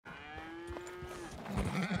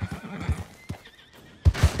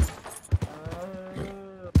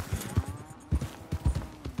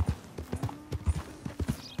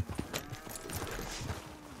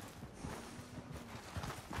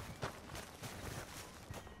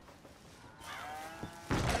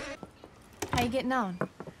getting on?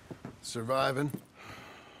 Surviving.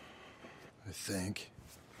 I think.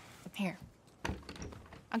 Here.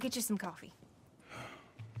 I'll get you some coffee.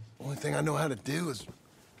 Only thing I know how to do is...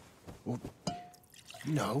 Well,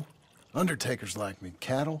 you know, undertakers like me.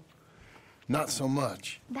 Cattle, not so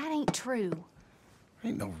much. That ain't true. I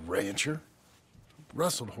ain't no rancher.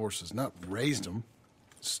 Rustled horses, not raised them.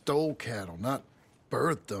 Stole cattle, not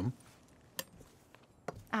birthed them.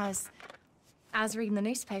 I was reading the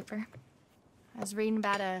newspaper. I was reading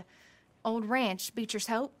about a old ranch, Beecher's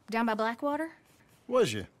Hope, down by Blackwater.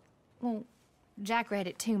 Was you? Well, Jack read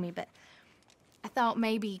it to me, but I thought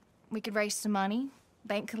maybe we could raise some money.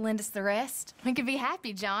 Bank could lend us the rest. We could be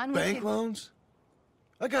happy, John. Bank loans?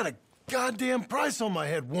 I got a goddamn price on my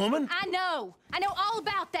head, woman. I know all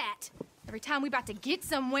about that. Every time we about to get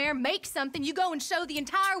somewhere, make something, you go and show the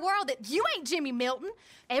entire world that you ain't Jimmy Milton.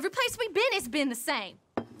 Every place we've been has been the same.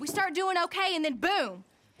 We start doing okay, and then boom.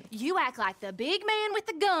 You act like the big man with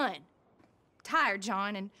the gun. Tired,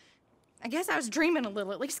 John, and I guess I was dreaming a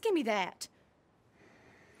little. At least give me that.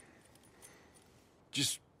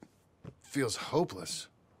 Just feels hopeless.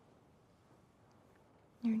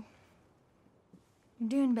 You're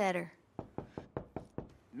doing better.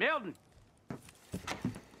 Milton!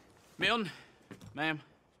 Milton, ma'am.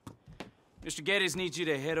 Mr. Geddes needs you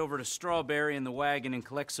to head over to Strawberry in the wagon and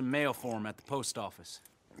collect some mail for him at the post office.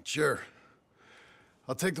 Sure.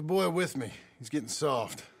 I'll take the boy with me. He's getting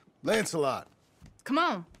soft. Lancelot. Come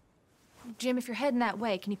on. Jim, if you're heading that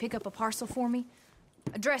way, can you pick up a parcel for me?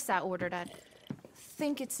 A dress I ordered. I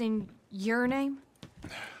think it's in your name?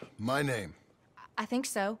 My name. I think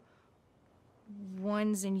so.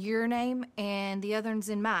 One's in your name, and the other one's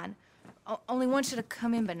in mine. Only one should have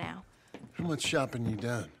come in by now. How much shopping you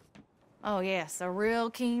done? Oh, yes, a real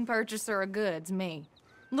keen purchaser of goods, me.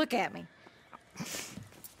 Look at me.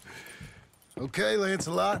 Okay,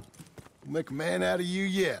 Lancelot. We'll make a man out of you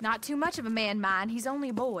yet. Not too much of a man, mine. He's only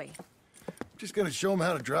a boy. Just gonna show him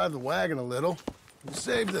how to drive the wagon a little. We'll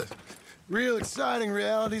save the real exciting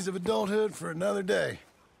realities of adulthood for another day.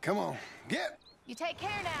 Come on, get. You take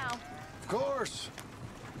care now. Of course.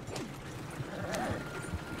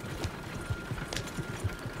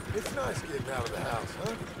 It's nice getting out of the house,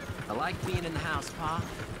 huh? I like being in the house, Pa.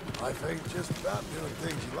 Life ain't just about doing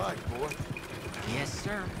things you like, boy. Yes,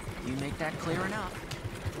 sir. You make that clear enough.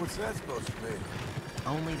 What's that supposed to mean?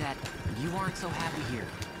 Only that you aren't so happy here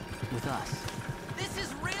with us. This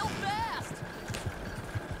is real fast!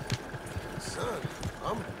 Son,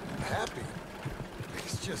 I'm happy.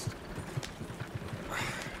 It's just...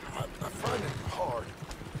 I find it hard,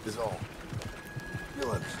 is all.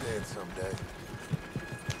 You'll understand someday.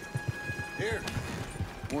 Here,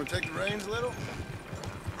 want to take the reins a little?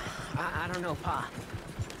 I don't know, Pa.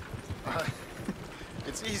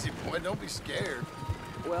 It's easy, boy. Don't be scared.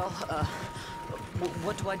 Well,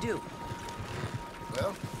 what do I do?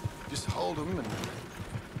 Well, just hold them and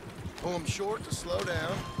pull them short to slow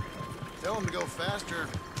down. Tell them to go faster.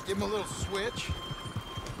 Give them a little switch.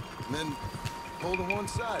 And then pull to one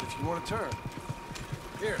side if you want to turn.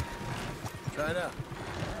 Here, try it out.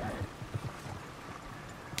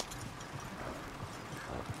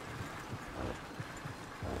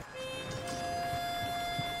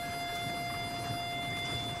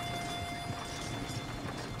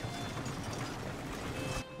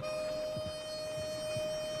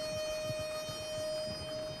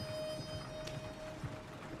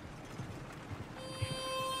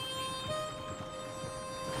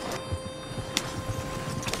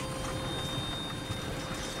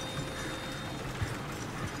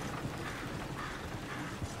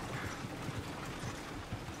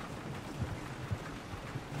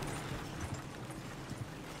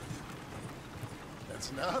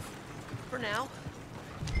 That's enough? For now.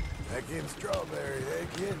 Back in Strawberry, eh,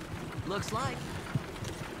 kid? Looks like.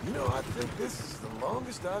 You know, I think this is the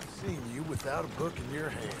longest I've seen you without a book in your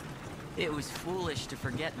hand. It was foolish to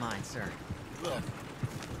forget mine, sir. Look,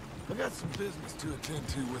 I got some business to attend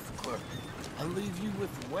to with the clerk. I'll leave you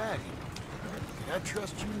with the wagon. Can I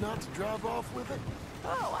trust you not to drive off with it?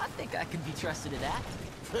 Oh, I think I can be trusted to that.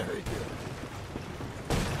 Very good.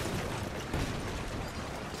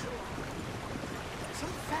 Some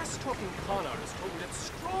fast-talking con artist told me that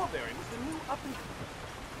Strawberry was the new up-and...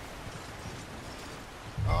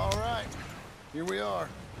 All right, here we are.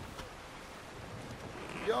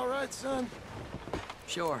 You all right, son?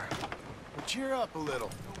 Sure. Well, cheer up a little.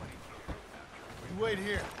 You wait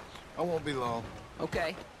here. I won't be long.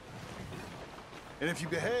 Okay. And if you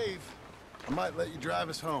behave, I might let you drive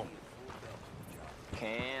us home.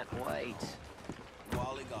 Can't wait.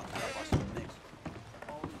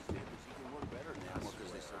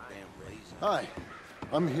 Hi,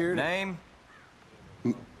 I'm here to... Name?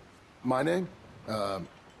 My name?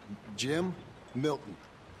 Jim Milton.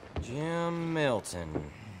 Jim Milton.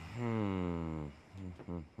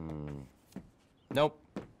 Nope,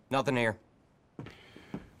 nothing here.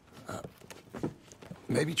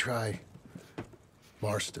 Maybe try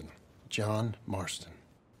Marston. John Marston.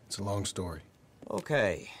 It's a long story.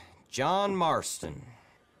 Okay, John Marston.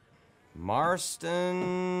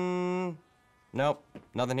 Marston... Nope,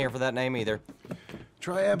 nothing here for that name either.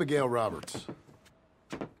 Try Abigail Roberts.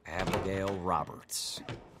 Abigail Roberts.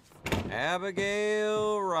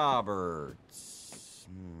 Abigail Roberts.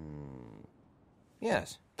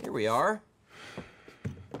 Yes, here we are.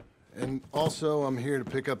 And also, I'm here to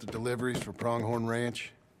pick up the deliveries for Pronghorn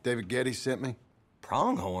Ranch. David Getty sent me.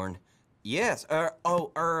 Pronghorn? Yes,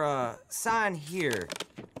 sign here.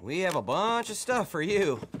 We have a bunch of stuff for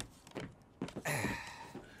you.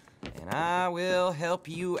 And I will help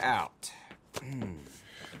you out.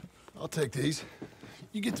 I'll take these.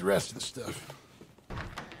 You get the rest of the stuff.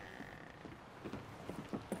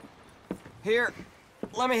 Here,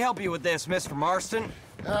 let me help you with this, Mr. Marston.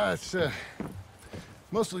 It's,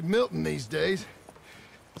 mostly Milton these days.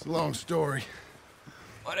 It's a long story.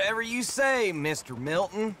 Whatever you say, Mr.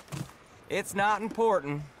 Milton. It's not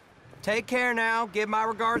important. Take care now. Give my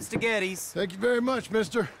regards to Geddes. Thank you very much,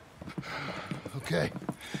 mister. Okay,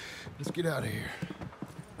 let's get out of here.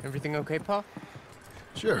 Everything okay, Pa?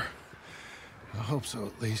 Sure. I hope so,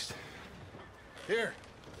 at least. Here,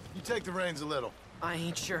 you take the reins a little. I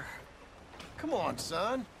ain't sure. Come on,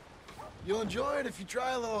 son. You'll enjoy it if you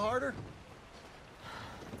try a little harder.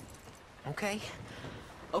 Okay.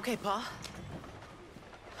 Okay, Pa.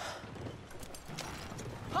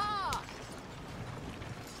 Pa!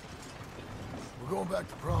 We're going back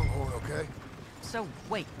to Pronghorn, okay? So,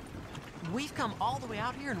 wait. We've come all the way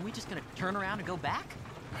out here and we just gonna turn around and go back?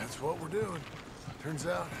 That's what we're doing. Turns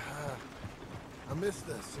out, I missed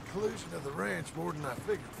the seclusion of the ranch more than I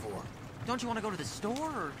figured for. Don't you want to go to the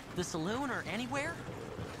store or the saloon or anywhere?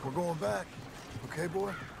 We're going back, okay,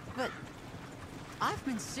 boy? But I've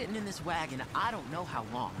been sitting in this wagon I don't know how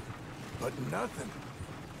long. But nothing.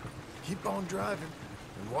 Keep on driving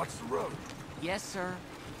and watch the road. Yes, sir.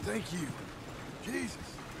 Thank you. Jesus.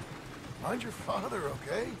 Mind your father,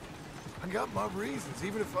 okay? I got my reasons,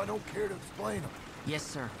 even if I don't care to explain them. Yes,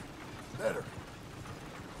 sir. Better.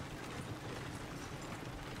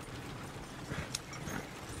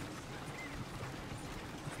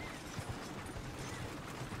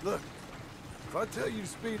 Look, if I tell you to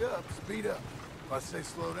speed up, speed up. If I say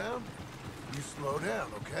slow down, you slow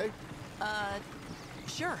down, okay?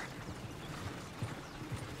 Sure.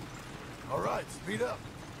 All right, speed up.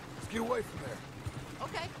 Let's get away from there.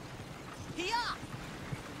 Okay. Hee-yah!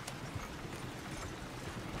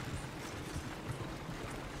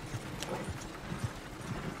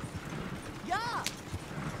 Yeah!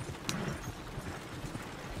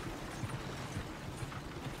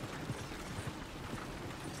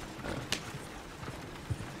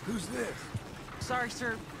 Who's this? Sorry,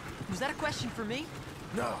 sir. Was that a question for me?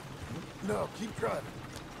 No, no, keep driving.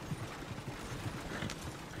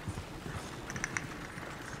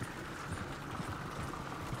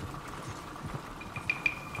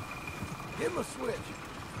 Give him a switch.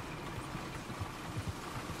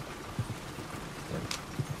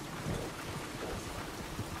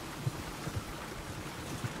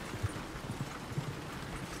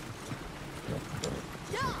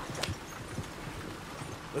 Yeah!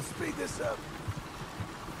 Let's speed this up.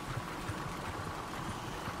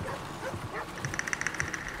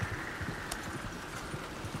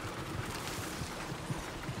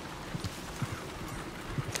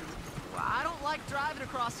 Well, I don't like driving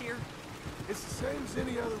across here. It's the same as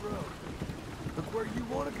any other road. Look where you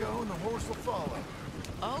want to go and the horse will follow.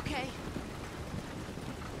 Okay.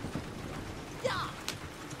 Yeah!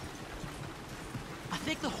 I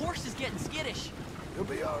think the horse is getting skittish. You'll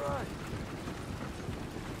be all right.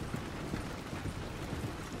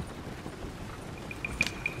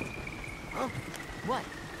 Huh? What?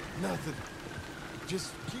 Nothing.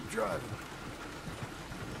 Just keep driving.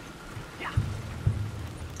 Yeah.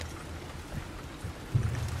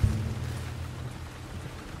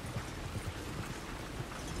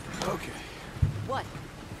 Okay. What?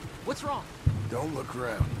 What's wrong? Don't look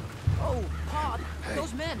around. Oh, Pa, Hey.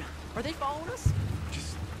 those men, are they following us?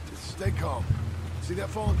 Just stay calm. See that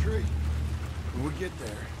fallen tree? When we get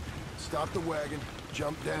there, stop the wagon,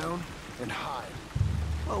 jump down, and hide.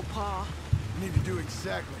 Oh, Pa. You need to do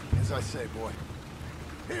exactly as I say, boy.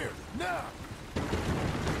 Here, now!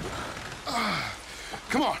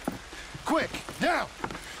 Come on! Quick, down!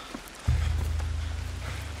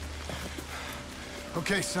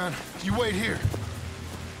 Okay, son, you wait here.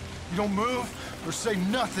 You don't move, or say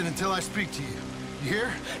nothing until I speak to you. You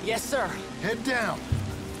hear? Yes, sir. Head down.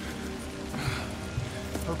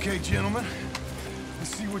 Okay, gentlemen.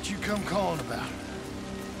 Let's see what you come calling about.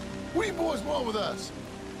 What do you boys want with us?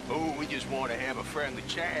 Oh, we just want to have a friendly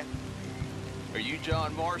chat. Are you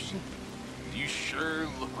John Marston? You sure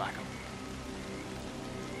look like him.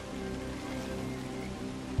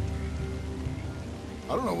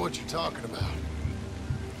 I don't know what you're talking about.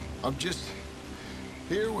 I'm just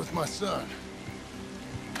here with my son.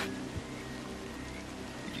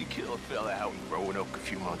 Did you kill a fella out in Roanoke a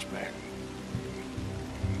few months back?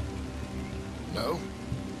 No,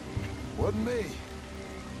 wasn't me.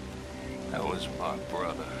 That was my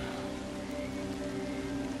brother.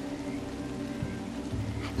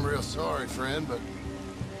 I'm real sorry, friend, but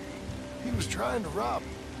he was trying to rob me.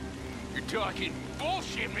 You're talking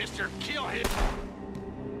bullshit, mister. Kill him.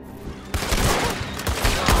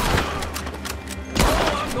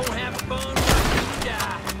 Oh, I'm gonna have fun watching you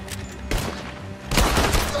die.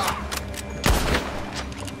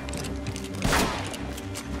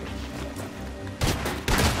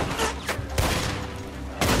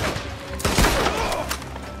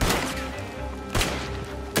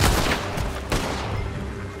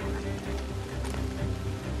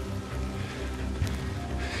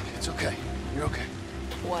 It's okay. You're okay.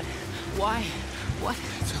 What? Why? What?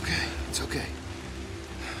 It's okay. It's okay.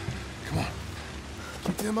 Come on.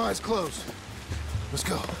 Keep them eyes closed. Let's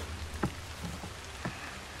go.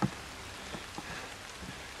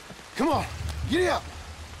 Come on. Giddy up.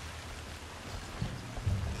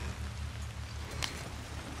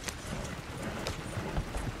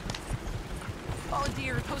 Oh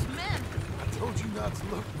dear, those men. I told you not to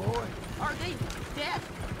look, boy. Are they dead?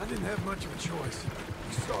 I didn't have much of a choice.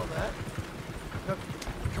 You saw that. Now,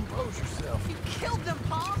 compose yourself. You killed them,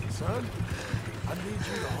 Pa. Son, I need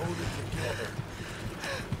you to hold it together.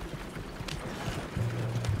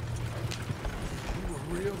 You were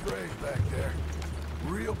real brave back there.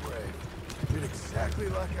 Real brave. Did exactly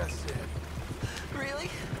like I said. Really?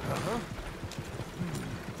 Uh-huh.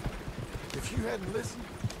 If you hadn't listened,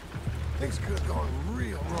 things could have gone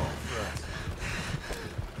real wrong for us.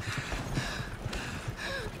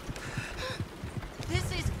 This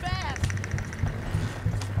is bad.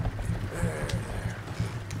 There.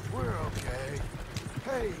 We're okay.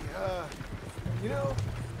 Hey, you know,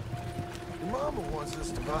 your mama wants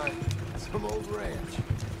us to buy some old ranch.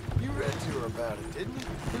 You read to her about it, didn't you?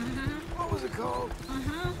 Mm-hmm. What was it called?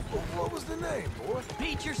 Mm-hmm. What was the name, boy?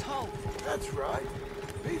 Beecher's Hope. That's right.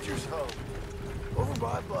 Beecher's Hope. Over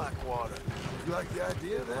by Blackwater. You like the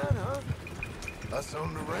idea of that, huh? Us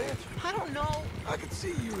own the ranch? I don't know. I could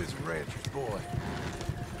see you as a rancher's boy.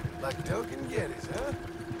 Like Duncan Geddes, huh?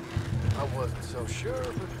 I wasn't so sure,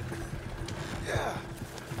 but... yeah,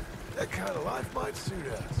 that kind of life might suit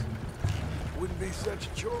us. Wouldn't be such a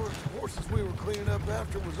chore if the horses we were cleaning up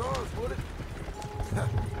after was ours, would it?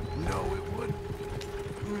 No, it wouldn't.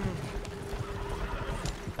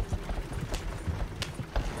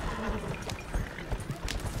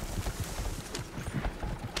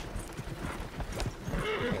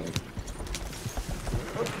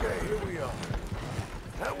 Okay, here we are.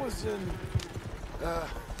 That was an,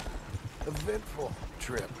 eventful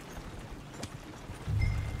trip.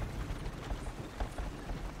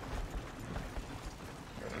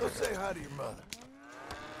 Go say hi to your mother.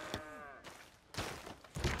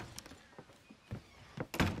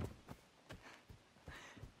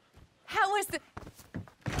 How was the...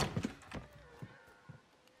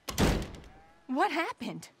 What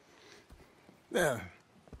happened? Yeah.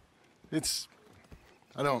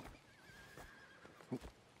 I don't...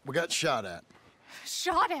 We got shot at.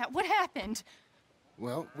 Shot at? What happened?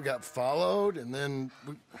 Well, we got followed, and then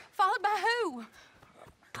Followed by who?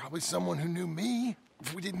 probably someone who knew me.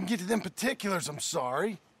 If we didn't get to them particulars, I'm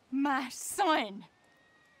sorry. My son.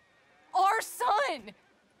 Our son.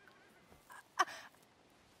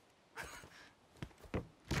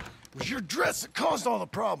 It was your dress that caused all the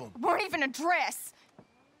problem. It weren't even a dress.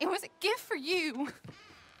 It was a gift for you.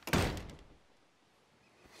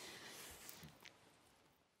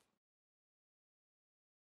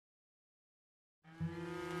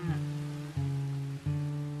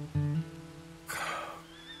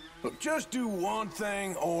 Look, just do one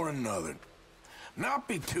thing or another. Not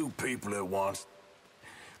be two people at once.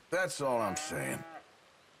 That's all I'm saying.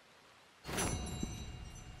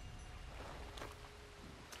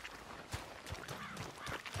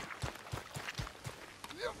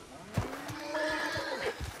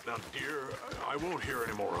 Now, dear, I won't hear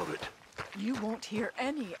any more of it. You won't hear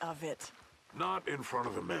any of it. Not in front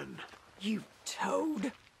of the men. You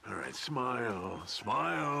toad. All right, smile,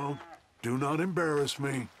 smile. Do not embarrass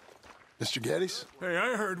me. Mr. Geddes? Hey,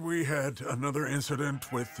 I heard we had another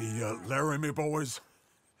incident with the Laramie boys.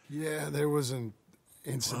 Yeah, there was an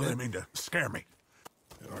Well, incident. they mean to scare me.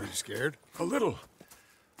 Are you scared? A little.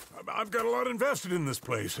 I've got a lot invested in this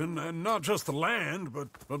place, and not just the land, but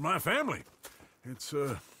my family. It's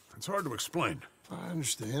hard to explain. I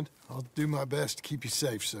understand. I'll do my best to keep you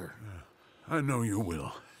safe, sir. I know you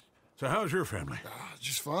will. So how's your family?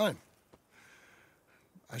 Just fine.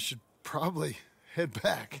 I should probably head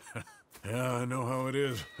back. Yeah, I know how it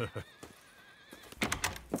is.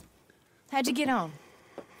 How'd you get on?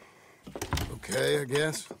 Okay, I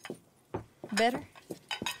guess. Better?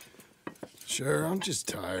 Sure, I'm just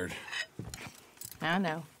tired. I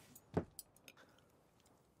know.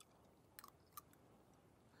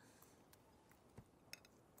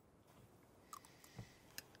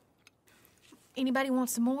 Anybody want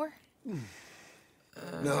some more?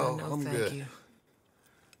 No, I'm thank good. you.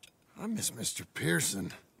 I miss Mr.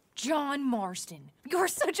 Pearson. John Marston, you're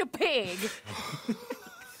such a pig.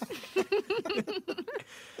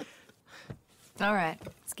 All right,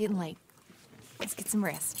 it's getting late. Let's get some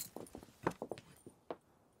rest.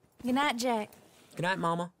 Good night, Jack. Good night,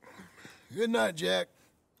 Mama. Good night, Jack.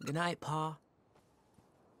 Good night, Pa.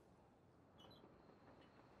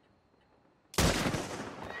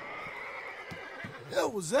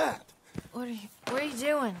 Hell was that? What are you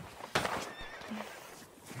doing?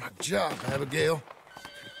 My job, Abigail.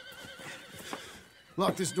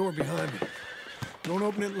 Lock this door behind me. Don't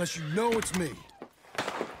open it unless you know it's me.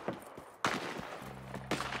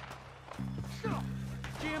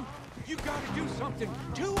 Jim, you gotta do something.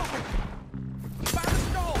 Two of them. By the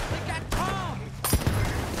stall, they got Tom.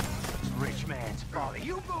 Rich man's folly.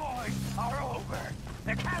 You boys are over.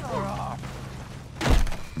 The cattle are off.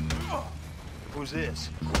 Who's this?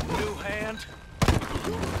 New hand?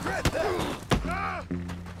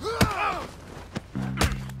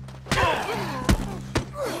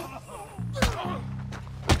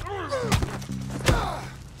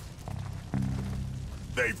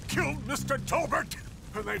 They've killed Mr. Tolbert,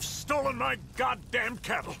 and they've stolen my goddamn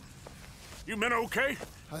cattle. You men okay?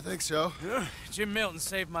 I think so. Yeah? Jim Milton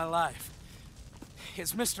saved my life.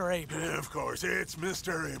 It's Mr. Abel. Yeah, of course, it's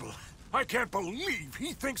Mr. Abel. I can't believe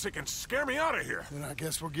he thinks he can scare me out of here. Then I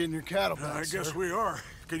guess we're getting your cattle back, I guess sir. we are.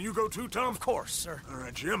 Can you go too, Tom? Of course, sir. All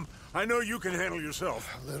right, Jim. I know you can handle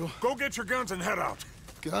yourself. A little. Go get your guns and head out.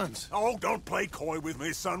 Guns. Oh, don't play coy with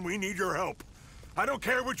me, son. We need your help. I don't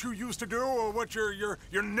care what you used to do or what your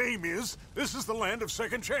name is. This is the land of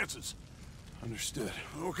second chances. Understood.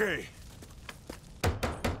 Okay.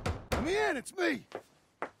 Let me in, it's me.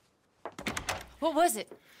 What was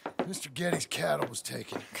it? Mr. Geddes' cattle was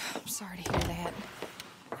taken. I'm sorry to hear that.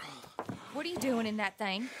 What are you doing in that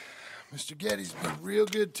thing? Mr. Geddes been real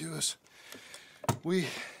good to us. What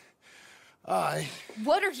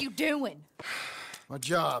are you doing? My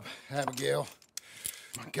job, Abigail.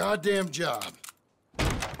 My goddamn job.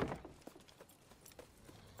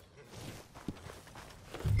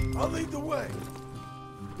 I'll lead the way.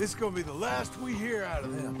 This is gonna be the last we hear out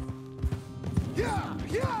of them. Yeah!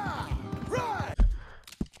 Yeah! Right!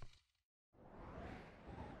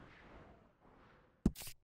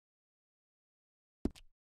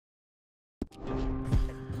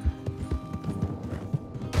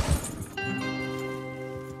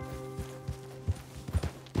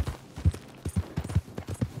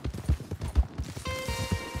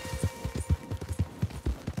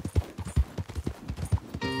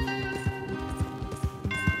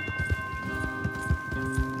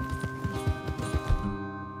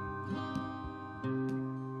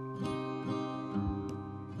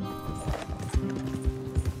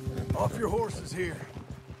 Off your horses here.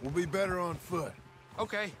 We'll be better on foot.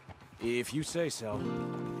 Okay. If you say so.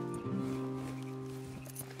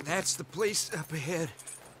 That's the place up ahead.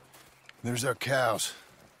 There's our cows.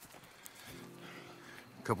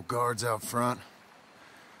 A couple guards out front.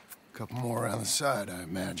 A couple more around the side, I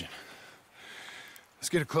imagine. Let's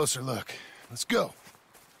get a closer look. Let's go.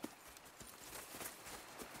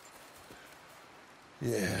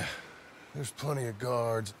 Yeah, there's plenty of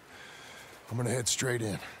guards. I'm gonna head straight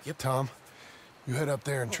in. Yep. Tom, you head up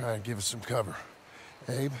there and try and give us some cover.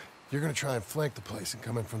 Abe, you're gonna try and flank the place and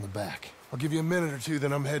come in from the back. I'll give you a minute or two,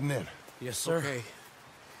 then I'm heading in. Yes, sir. Okay.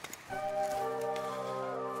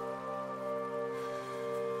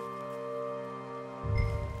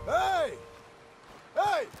 Hey!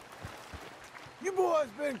 Hey! You boys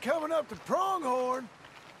been coming up to Pronghorn.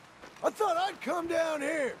 I thought I'd come down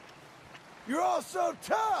here. You're all so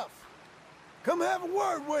tough. Come have a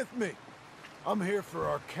word with me. I'm here for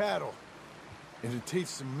our cattle. And to teach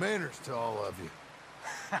some manners to all of you.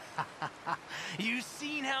 You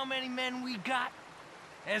seen how many men we got?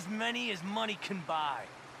 As many as money can buy.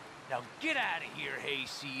 Now get out of here,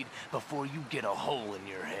 Hayseed, before you get a hole in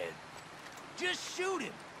your head. Just shoot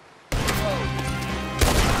him.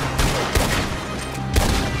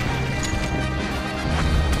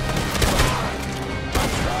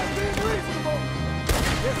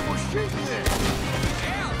 Guess we're shooting this.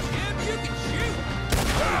 Hell, Jim, you can shoot.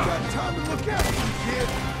 I ain't got time to look out for you, kid.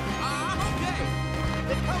 I'm okay.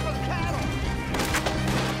 They come with cattle.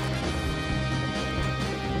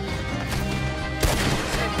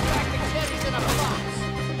 Send back the Chevys in a box.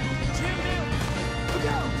 Jim, look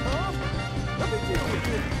out, Tom. Let me deal with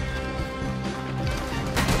this.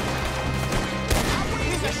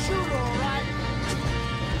 He's a shooter, all right.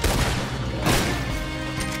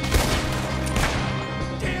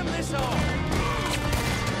 Damn this all!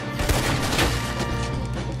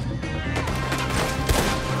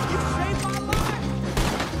 You saved my life!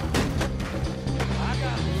 I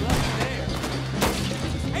got lucky there.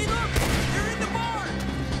 Hey, look! They're in the barn!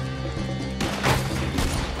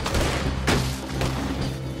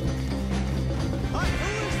 Who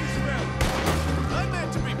is this rebel? I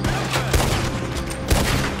meant to be baptized.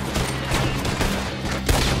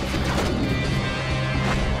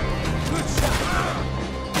 Good shot.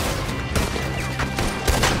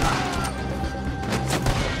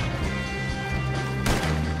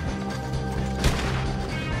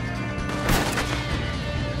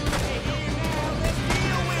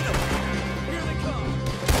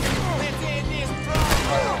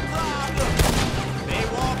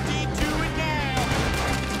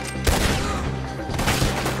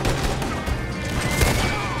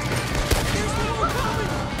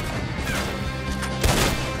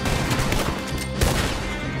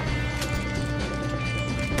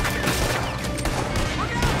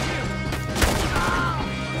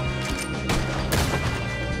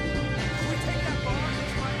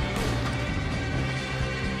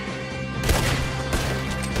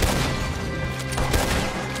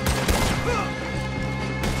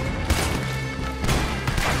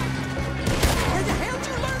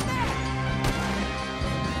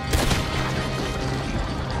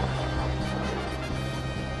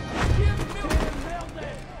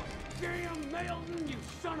 Milton, you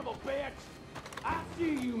son of a bitch! I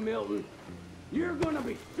see you, Milton. You're gonna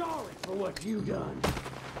be sorry for what you done.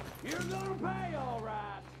 You're gonna pay, all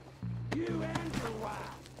right. You and your wife.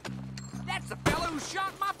 That's the fellow who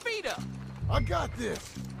shot my feet up. I got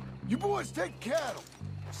this. You boys take cattle.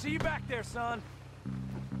 See you back there, son.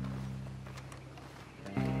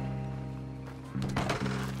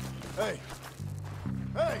 Hey.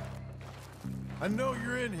 Hey! I know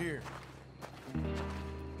you're in here.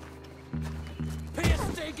 Piss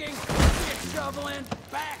stinking, shit shoveling,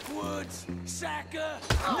 backwoods, sacker,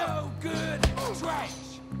 no good, trash.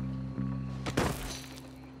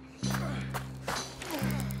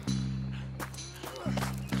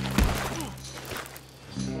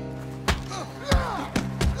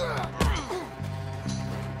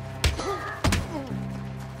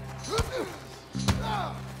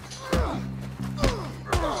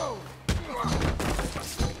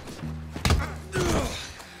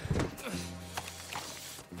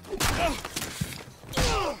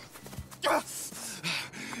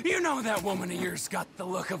 You know that woman of yours got the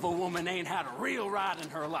look of a woman ain't had a real ride in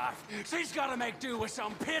her life. She's gotta make do with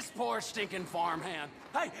some piss-poor stinking farmhand.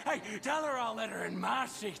 Hey, tell her I'll let her in my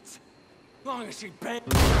seats. Long as she pays.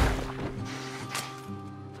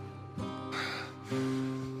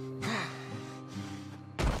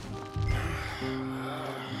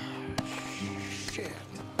 Shit.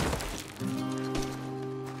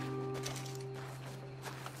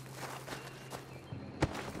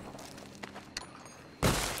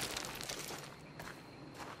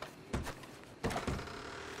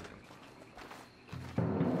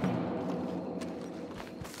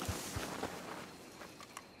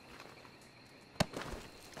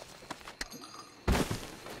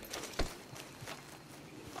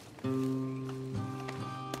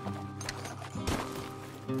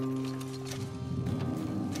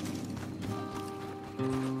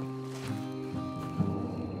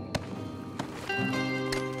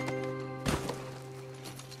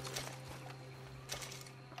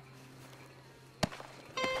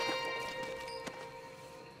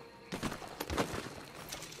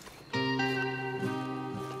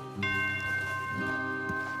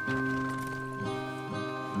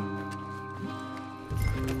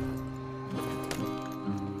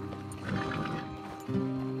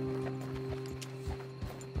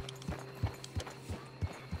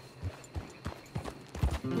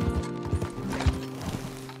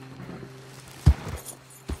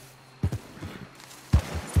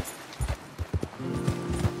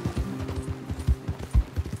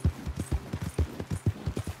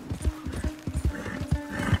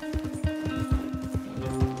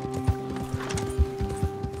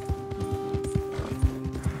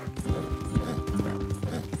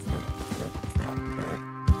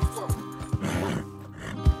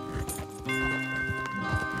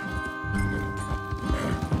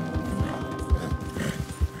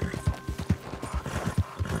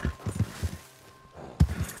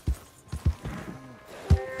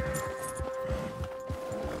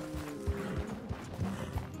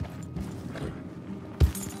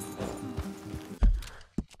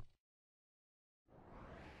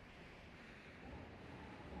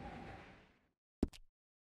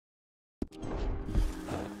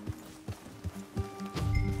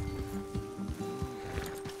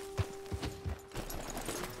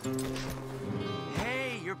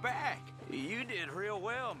 back. You did real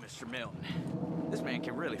well, Mr. Milton. This man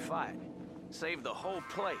can really fight. Saved the whole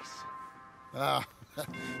place. Ah,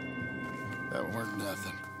 that weren't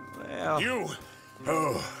nothing. Well...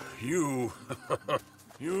 You...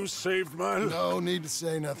 You saved my life. No need to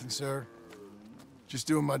say nothing, sir. Just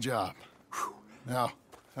doing my job. Now,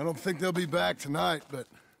 I don't think they'll be back tonight, but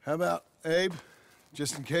how about Abe?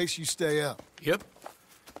 Just in case you stay up. Yep.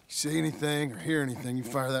 You see anything or hear anything, you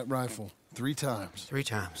fire that rifle 3 times. 3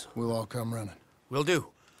 times. We'll all come running. Will do.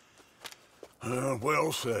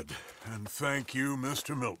 Well said. And thank you,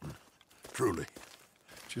 Mr. Milton. Truly.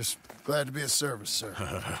 Just glad to be of service, sir.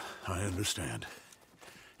 I understand.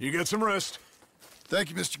 You get some rest. Thank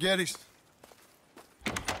you, Mr. Geddes.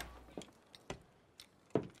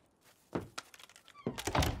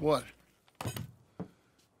 What?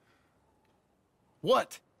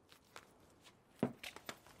 What?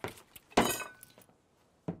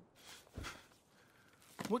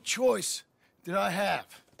 What choice did I have?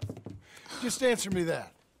 Just answer me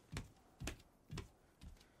that.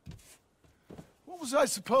 What was I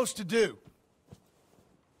supposed to do?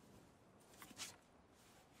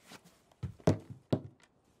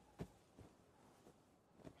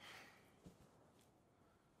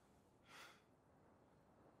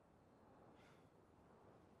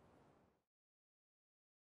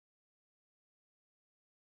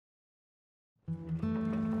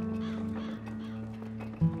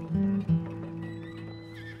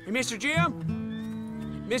 Hey, Mr.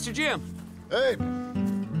 Jim? Mr. Jim? Hey!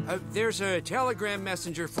 There's a telegram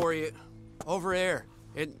messenger for you over there,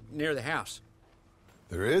 near the house.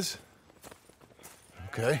 There is?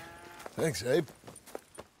 Okay. Thanks, Abe.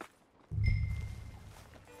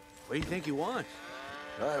 What do you think he wants?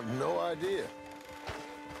 I have no idea.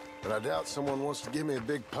 But I doubt someone wants to give me a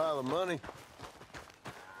big pile of money.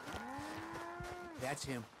 That's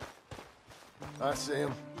him. I see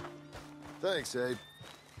him. Thanks, Abe.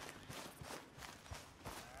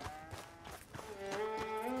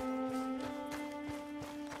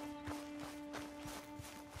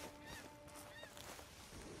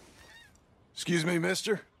 Excuse me,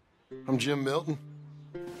 mister. I'm Jim Milton.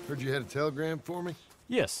 Heard you had a telegram for me?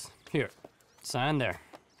 Yes. Here. Sign there.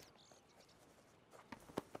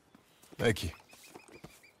 Thank you.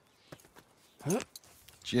 Huh?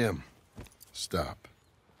 Jim, stop.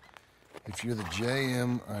 If you're the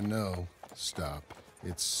JM I know, stop.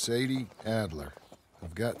 It's Sadie Adler.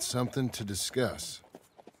 I've got something to discuss.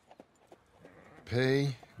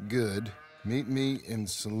 Pay good. Meet me in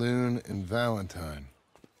saloon in Valentine.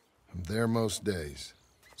 I'm there most days.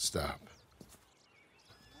 Stop.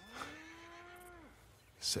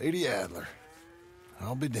 Sadie Adler.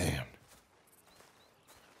 I'll be damned.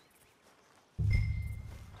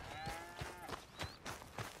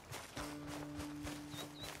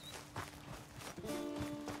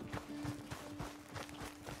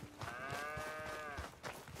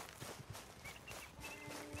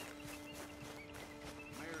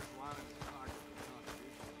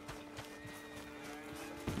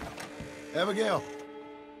 Abigail.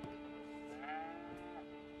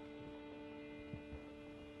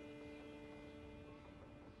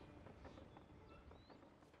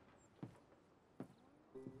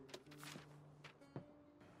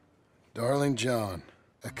 Darling John,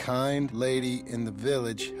 a kind lady in the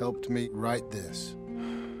village helped me write this.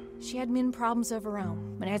 She had men problems of her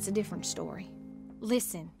own, but that's a different story.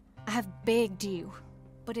 Listen, I've begged you,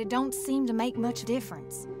 but it don't seem to make much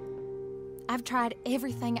difference. I've tried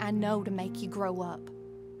everything I know to make you grow up.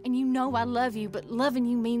 And you know I love you, but loving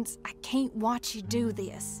you means I can't watch you do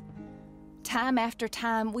this. Time after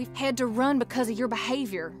time, we've had to run because of your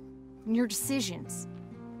behavior and your decisions.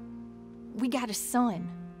 We got a son.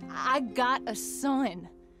 I got a son.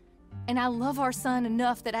 And I love our son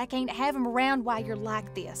enough that I can't have him around while you're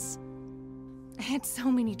like this. I had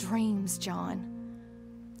so many dreams, John.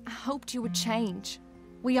 I hoped you would change.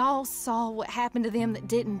 We all saw what happened to them that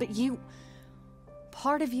didn't, but you...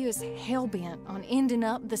 Part of you is hell-bent on ending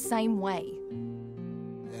up the same way.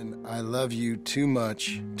 And I love you too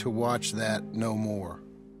much to watch that no more.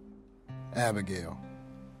 Abigail.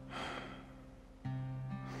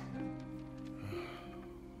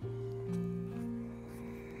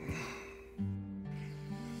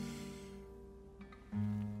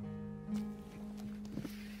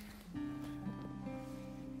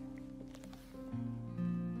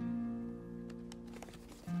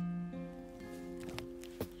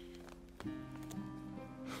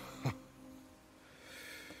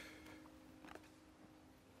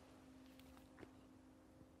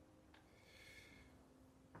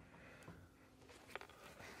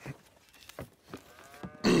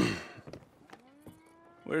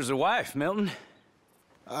 Where's the wife, Milton?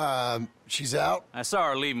 She's out? I saw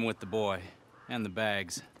her leaving with the boy. And the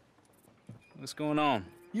bags. What's going on?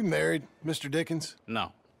 You married, Mr. Dickens?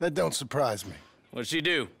 No. That don't surprise me. What'd she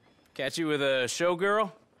do? Catch you with a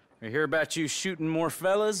showgirl? Or hear about you shooting more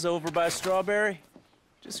fellas over by Strawberry?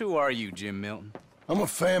 Just who are you, Jim Milton? I'm a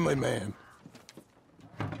family man.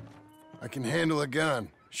 I can handle a gun,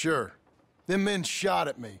 sure. Them men shot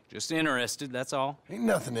at me. Just interested, that's all. Ain't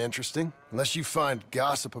nothing interesting, unless you find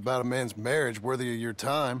gossip about a man's marriage worthy of your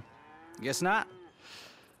time. Guess not.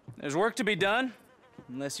 There's work to be done,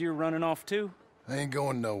 unless you're running off too. I ain't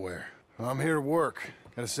going nowhere. I'm here to work.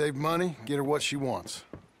 Gotta save money, get her what she wants.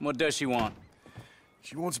 What does she want?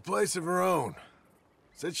 She wants a place of her own.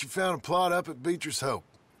 Said she found a plot up at Beecher's Hope.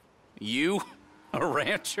 You? A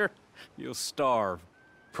rancher? You'll starve.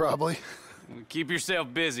 Probably. Keep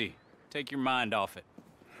yourself busy. Take your mind off it.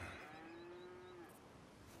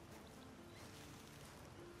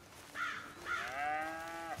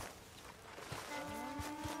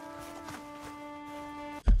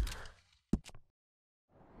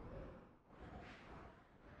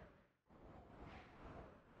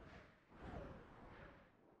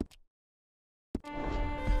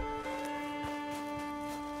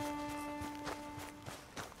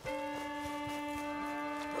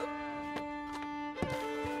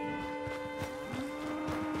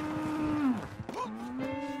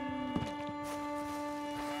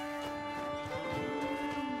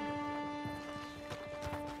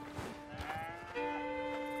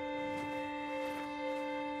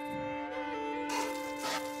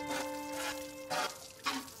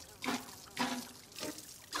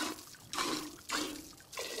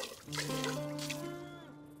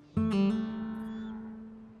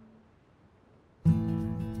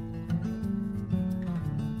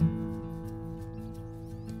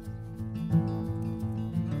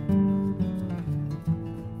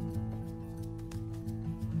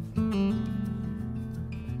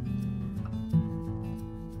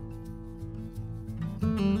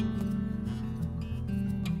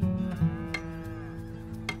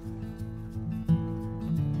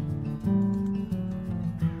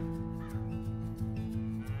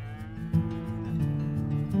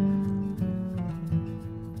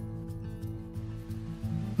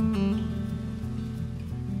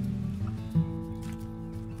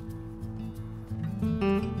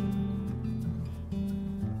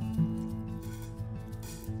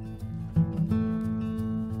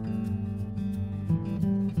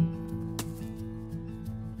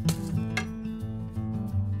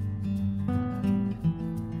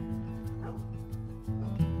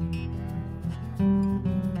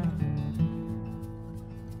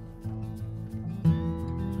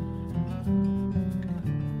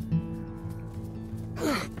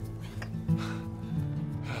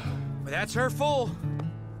 That's her full.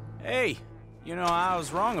 Hey, you know, I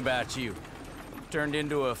was wrong about you. Turned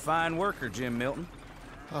into a fine worker, Jim Milton.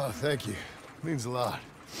 Oh, thank you. Means a lot.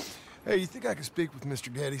 Hey, you think I could speak with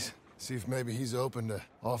Mr. Geddes? See if maybe he's open to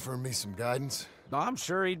offering me some guidance? I'm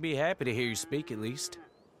sure he'd be happy to hear you speak, at least.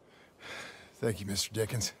 Thank you, Mr.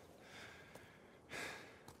 Dickens.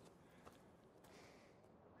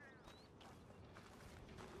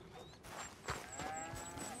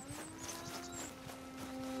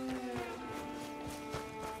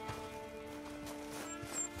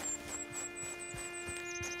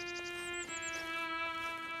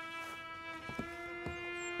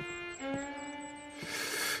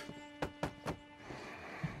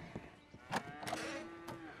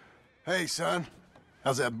 Hey, son.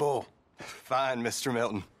 How's that bull? Fine, Mr.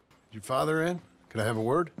 Milton. Your father in? Could I have a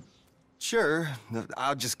word? Sure.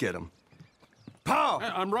 I'll just get him. Pa!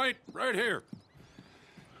 I'm right here.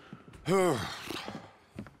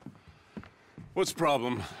 What's the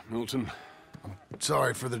problem, Milton?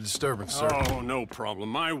 Sorry for the disturbance, sir. Oh, no problem.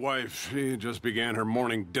 My wife, she just began her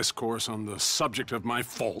morning discourse on the subject of my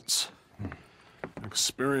faults.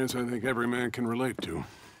 Experience I think every man can relate to.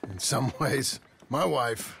 In some ways, my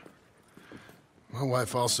wife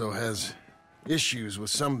also has issues with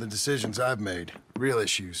some of the decisions I've made. Real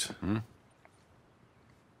issues. Hmm?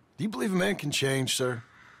 Do you believe a man can change, sir?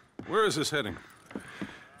 Where is this heading?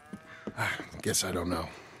 I guess I don't know.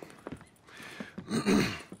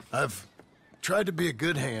 I've tried to be a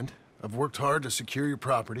good hand. I've worked hard to secure your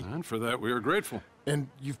property. And for that, we are grateful. And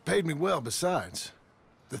you've paid me well, besides.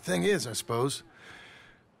 The thing is, I suppose,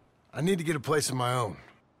 I need to get a place of my own,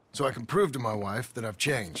 so I can prove to my wife that I've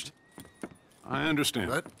changed. I understand.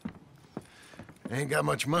 But I ain't got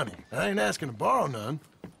much money. I ain't asking to borrow none.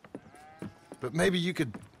 But maybe you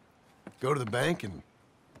could go to the bank and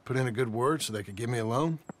put in a good word so they could give me a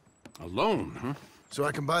loan? A loan, huh? So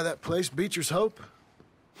I can buy that place, Beecher's Hope?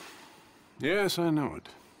 Yes, I know it.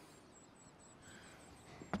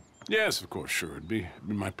 Yes, of course, sure. It'd be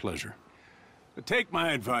my pleasure. But take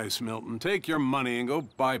my advice, Milton. Take your money and go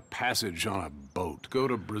buy passage on a boat. Go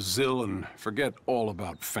to Brazil and forget all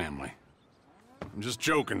about family. I'm just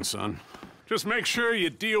joking, son. Just make sure you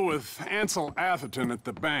deal with Ansel Atherton at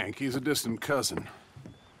the bank. He's a distant cousin.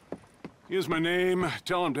 Here's my name.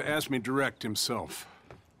 Tell him to ask me direct himself.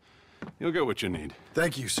 You'll get what you need.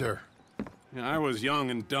 Thank you, sir. Yeah, I was young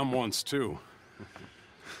and dumb once, too.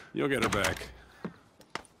 You'll get it back.